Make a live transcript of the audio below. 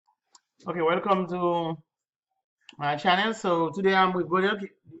Okay, welcome to my channel. So today I'm with Gody.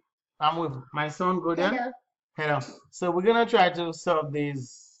 I'm with my son Gody. Hello. Hello. So we're gonna try to solve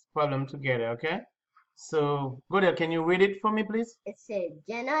this problem together. Okay. So Gody, can you read it for me, please? It said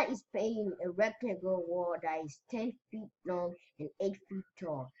Jenna is painting a rectangle wall that is 10 feet long and 8 feet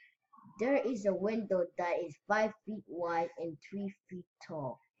tall. There is a window that is 5 feet wide and 3 feet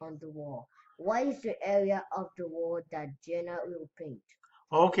tall on the wall. What is the area of the wall that Jenna will paint?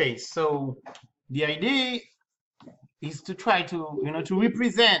 Okay. So the idea is to try to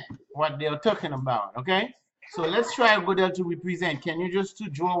represent what they are talking about. Okay. So let's try Gody to represent. Can you just to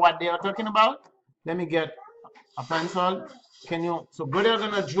draw what they are talking about? Let me get a pencil. Can you? So Gody are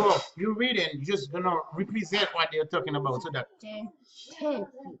gonna draw. You read it. And just gonna represent what they're talking about. So that 10 feet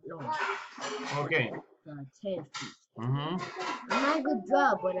long. okay. 10 feet. Mm-hmm. I'm not a good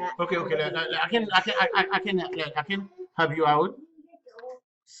draw, but Okay, okay. I can help you out.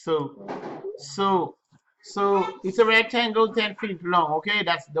 So, so it's a rectangle 10 feet long. Okay,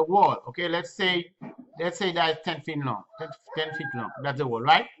 that's the wall. Okay, let's say that's 10 feet long. 10 feet long. That's the wall,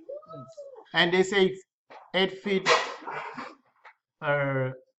 right? And they say it's 8 feet.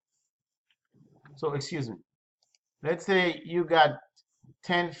 Uh, so excuse me. Let's say you got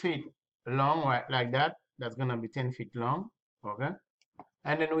 10 feet long, right? Like that. That's gonna be 10 feet long. Okay,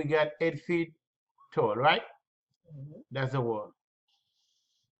 and then we got 8 feet tall, right? That's the wall.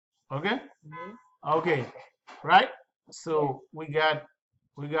 Okay. Okay, right? So we got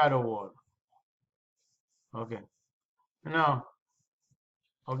a wall. Okay. Now,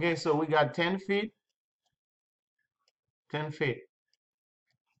 okay, so we got 10 feet, 10 feet.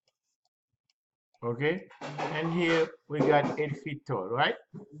 Okay. And here we got 8 feet tall, right?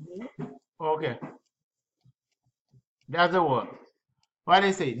 Okay. That's the wall. What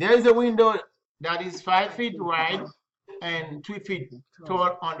they say? There is a window that is 5 feet wide and 3 feet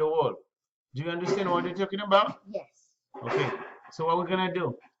tall on the wall. Do you understand what they're talking about? yes. Okay. So what we're gonna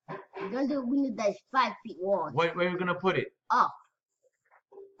do? We're going to do a window that is 5 feet wide. Where are you gonna put it? Up.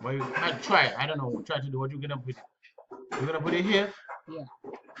 I try. I don't know. Try to do what you're gonna put. You're gonna put it here. Yeah.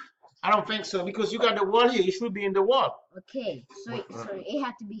 I don't think so because you got the wall here. It should be in the wall. Okay, so it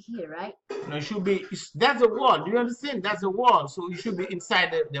had to be here, right? No, it should be. That's a wall. Do you understand? That's a wall. So it should be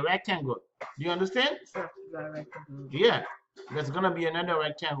inside the rectangle. Do you understand? Yeah. That's gonna be another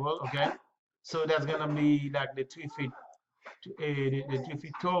rectangle. Okay. So that's gonna be like the 3 feet, the 3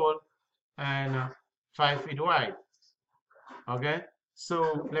 feet tall, and 5 feet wide. Okay.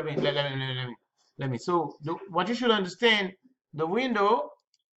 So let me. So what you should understand, the window,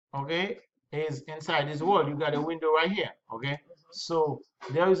 okay, is inside this wall. You got a window right here, okay? So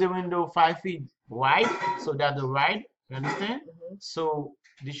there is a window 5 feet wide, so that's the right, you understand? So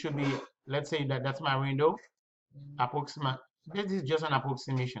this should be, let's say that's my window, approximate. This is just an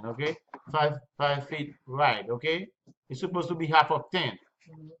approximation, okay? 5 feet wide, okay? It's supposed to be half of 10,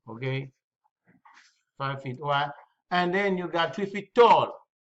 okay? 5 feet wide, and then you got 3 feet tall,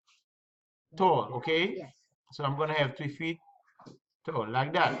 okay? Yes. So I'm gonna have 3 feet tall,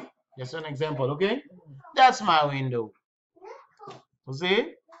 like that. Just an example, okay? That's my window. You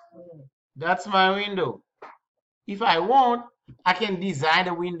see? That's my window. If I want, I can design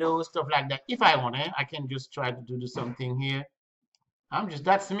the window, stuff like that. If I want, I can just try to do something here.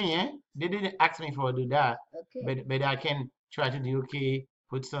 That's me, eh? They didn't ask me for do that. Okay. But I can try to do, okay,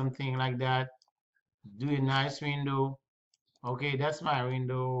 put something like that, do a nice window. Okay, that's my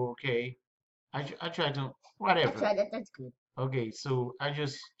window, okay. I try to, whatever. That's good. Okay, so I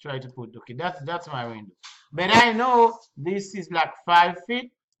just try to put, okay, that's my window. But I know this is like 5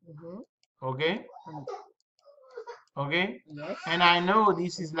 feet, okay? Okay? Yes. And I know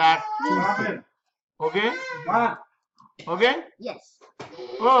this is like 2 feet. Okay? Okay? Yes.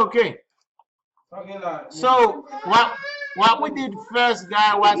 Okay. So what we did first,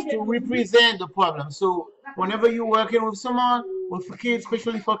 guy, was to represent the problem. So whenever you're working with someone, with kids,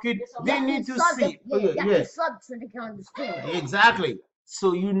 especially for kids, they need to see. Yes. So they can understand. Exactly.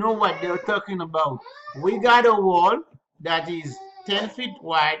 So you know what they're talking about. We got a wall that is 10 feet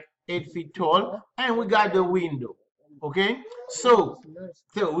wide, 8 feet tall, and we got the window. Okay? So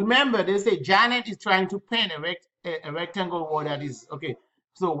remember, they say Janet is trying to paint a rectangle wall that is, okay.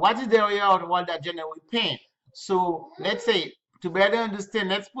 So what is the area of the wall that Janet will paint? So let's say, to better understand,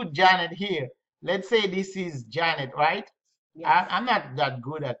 let's put Janet here. Let's say this is Janet, right? Yes. I'm not that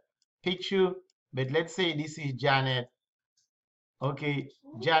good at picture, but let's say this is Janet. Okay,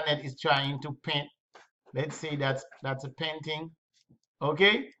 Janet is trying to paint. Let's say that's a painting.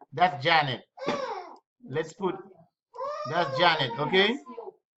 Okay, that's Janet. Let's put that's Janet. Okay,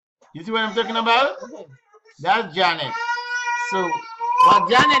 you see what I'm talking about? That's Janet. So What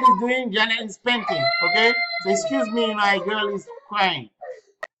Janet is doing, Janet is painting. Okay, so excuse me, my girl is crying.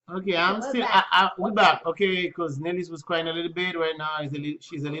 Okay, I'm still. We're back. Okay, because Nelly's was crying a little bit right now.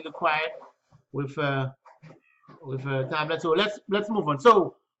 She's a little quiet with tablet. So let's move on.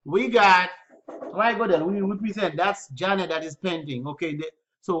 So we got right. Go then. We present. That's Janet that is painting. Okay.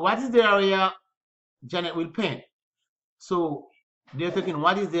 So what is the area Janet will paint? So they're thinking,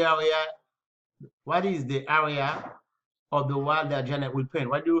 what is the area? What is the area of the wall that Janet will paint?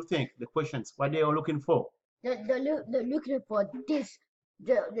 What do you think? The questions. What they are looking for? They're looking for this.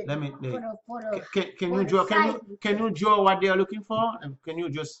 Let me. Can for you the draw? size. Can you draw what they are looking for? And can you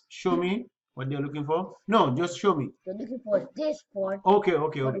just show me what they're looking for? No, just show me. They're looking for this part. Okay.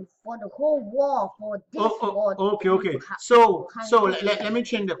 For the whole wall, for this wall. Okay. So let me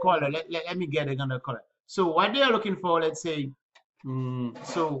change the color. Let me get another color. So what they are looking for, let's say,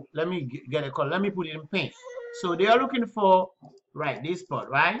 so let me get a color. Let me put it in pink. So they are looking for right this part,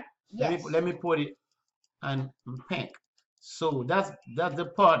 right? Yes. Let me put it in pink. So that's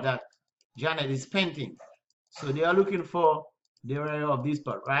the part that Janet is painting. So they are looking for the area of this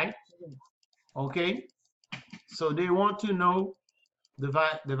part, right? Okay. So they want to know the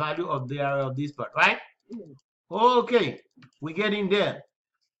value of the area of this part, right? Okay, we're getting there.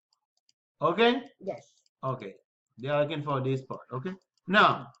 Okay? Yes. Okay. They are looking for this part. Okay.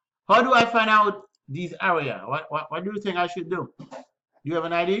 Now, how do I find out this area? What do you think I should do? Do you have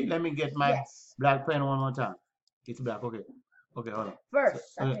an idea? Let me get my black pen one more time. It's black. Okay. Okay, hold on.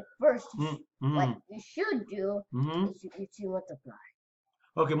 First, what you should do is you multiply.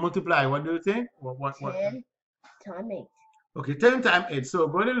 Okay, multiply. What do you think? 10 times 8. Okay, 10 times 8.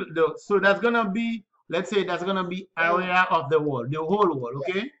 So so that's gonna be, let's say that's gonna be area of the wall, the whole wall,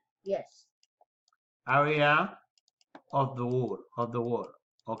 okay? Yes. Area of the wall,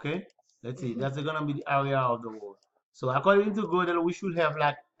 okay? Let's see, that's gonna be the area of the wall. So according to Gody, we should have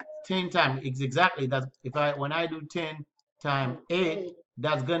like 10 times. It's exactly that. When I do 10 times 8,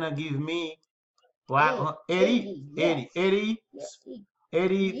 that's gonna give me what? 80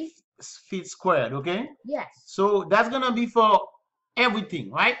 feet squared, okay? Yes. So that's gonna be for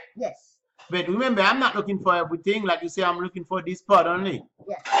everything, right? Yes. But remember, I'm not looking for everything. Like you say, I'm looking for this part only.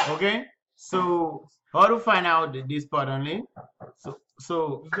 Yes. Okay. So how to find out this part only?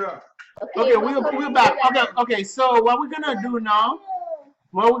 So okay, we're back. Okay. So what we're gonna do now?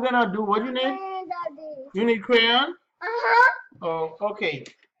 What we're gonna do? What do you need? You need crayon? Oh, okay.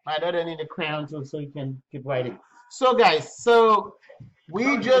 My daughter need a crayon too, so you can keep writing. So guys,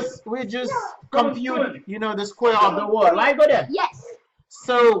 we just compute, the square of the wall, right? Go there. Yes.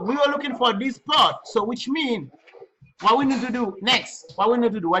 So we are looking for this part. So which means what we need to do next? What we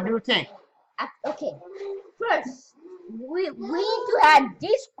need to do? What do you think? Okay. First, we need to add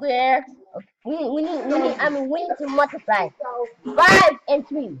this square. We need to multiply 5 and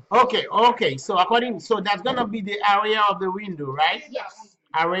 3. Okay. So that's gonna be the area of the window, right? Yes.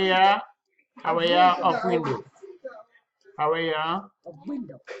 Area of window. Area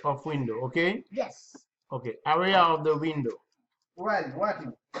of window. Okay. Yes. Okay. Area of the window. What?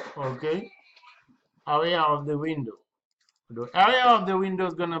 Okay. Area of the window. The area of the window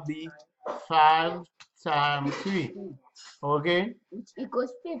is gonna be 5 times 3. Okay. Which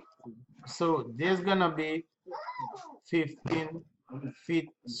equals 50. So there's gonna be 15 feet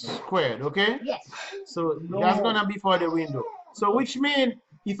squared. Okay. Yes. So that's gonna be for the window. So which mean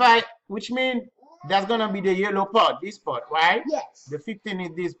that's gonna be the yellow part, this part, right? Yes. The 15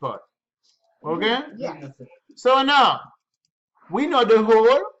 is this part. Okay. Yes. So now we know the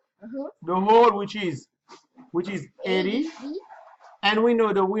hole, which is 80, and we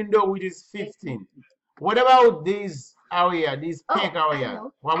know the window, which is 15. What about this area, this pink area?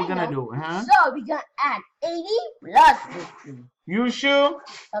 What are we gonna do? So we're gonna add 80 plus 15. You sure?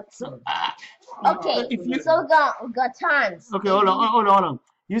 Okay. So we got times. Okay, hold on.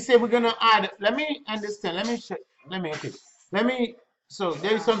 You say we're gonna add. Let me understand. So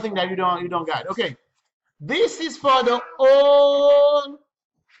there is something that you don't got. Okay. This is for the old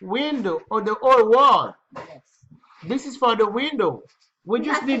window or the old wall. Yes. This is for the window. We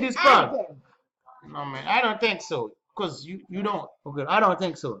just need this part. No man, I don't think so. Because you don't. Okay, I don't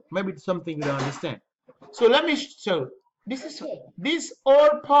think so. Maybe it's something you don't understand. So let me show. This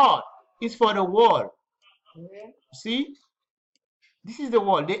old part is for the wall. See? This is the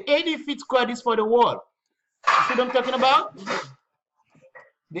wall. The 80 feet squared is for the wall. You see what I'm talking about?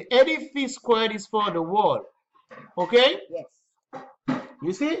 The 80 feet squared is for the wall. Okay? Yes.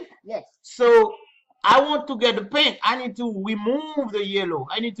 You see? Yes. So I want to get the paint. I need to remove the yellow.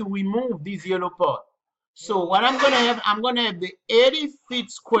 I need to remove this yellow part. So what I'm gonna have the 80 feet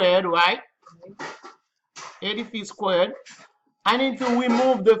squared, right? 80 feet squared. I need to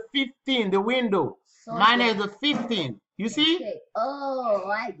remove the 15, the window. So Minus the 15. You see? Okay.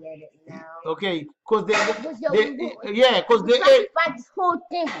 Oh, I get it now. Okay, because Yeah, because this whole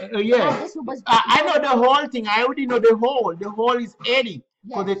thing. yeah. This was I know the whole thing. I already know the whole. The whole is 80.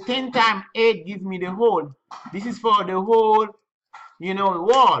 Because Yes. the 10 times 8 gives me the whole. This is for the whole,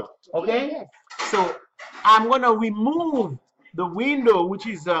 wall. Okay? Yes. So I'm gonna remove the window, which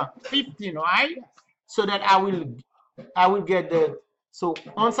is 15, right? Yes. So that I will get the. So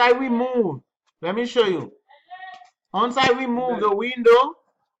once I remove, let me show you. Once I remove the window,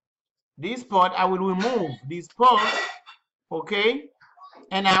 this part I will remove this part, okay?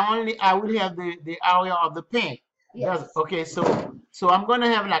 And I will have the area of the paint. Yes. Okay. So I'm gonna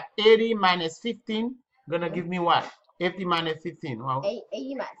have like 80 minus 15, gonna give me what? 80 minus 15. Wow.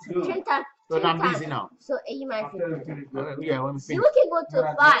 80 minus. So 10 times. But I'm busy now. So 80 minus 15. Yeah, let me So finish. we can go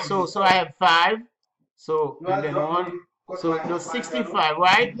to 5. So I have 5. So and then 1. So the 65,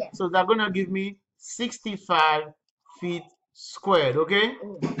 right? Yes. So they're gonna give me 65 feet squared, okay?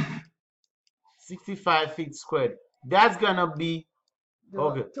 65 feet squared. That's gonna be The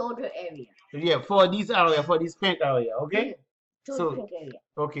okay. total area. Yeah, for this area, for this paint area, okay? Total paint area.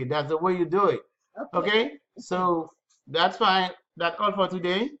 Okay, that's the way you do it. Okay? So that's fine. That's all for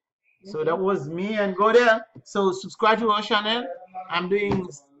today. So that was me and Gody. So subscribe to our channel. I'm doing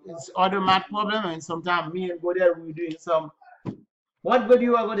other math problem, and sometimes me and Gody we're doing some. What grade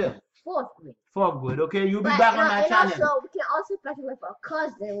you are, Gody? 4th grade. 4th grade. Okay, you'll be back on my channel. Also, we can also practice with our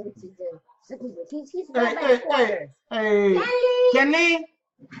cousin, which is in 2nd grade. He's going back quarters. Hey, Kenley.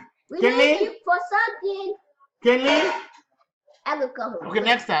 We need you for something. Kenley. I will come home. Okay,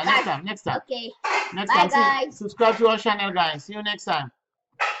 next time. Okay. Next Bye, time. guys. Subscribe to our channel, guys. See you next time.